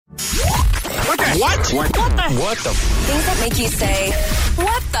What the? Things that make you say,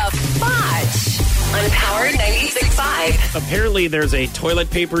 what the fudge? On Power 96.5. Apparently, there's a toilet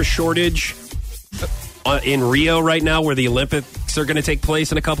paper shortage in Rio right now where the Olympics are going to take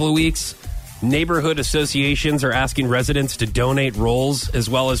place in a couple of weeks. Neighborhood associations are asking residents to donate rolls as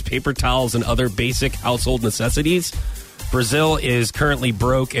well as paper towels and other basic household necessities. Brazil is currently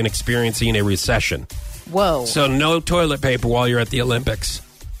broke and experiencing a recession. Whoa. So no toilet paper while you're at the Olympics.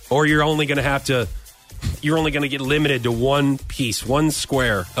 Or you're only going to get limited to one piece, one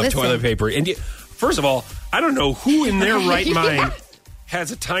square of toilet paper. And first of all, I don't know who in their right mind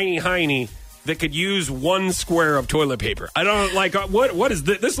has a tiny hiney that could use one square of toilet paper. I don't like what is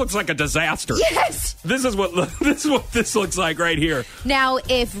this? This looks like a disaster. Yes. This is what this looks like right here. Now,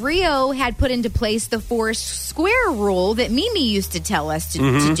 if Rio had put into place the 4 square rule that Mimi used to tell us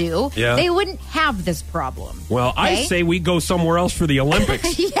to do, they wouldn't have this problem. Well, okay? I say we go somewhere else for the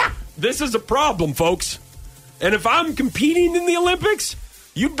Olympics. Yeah. This is a problem, folks. And if I'm competing in the Olympics,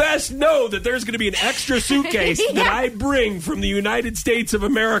 you best know that there's going to be an extra suitcase that I bring from the United States of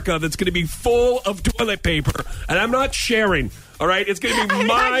America that's going to be full of toilet paper. And I'm not sharing, all right? It's going to be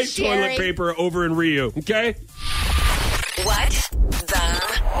my toilet paper over in Rio, okay? What the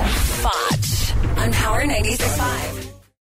fudge? On Power 96.5.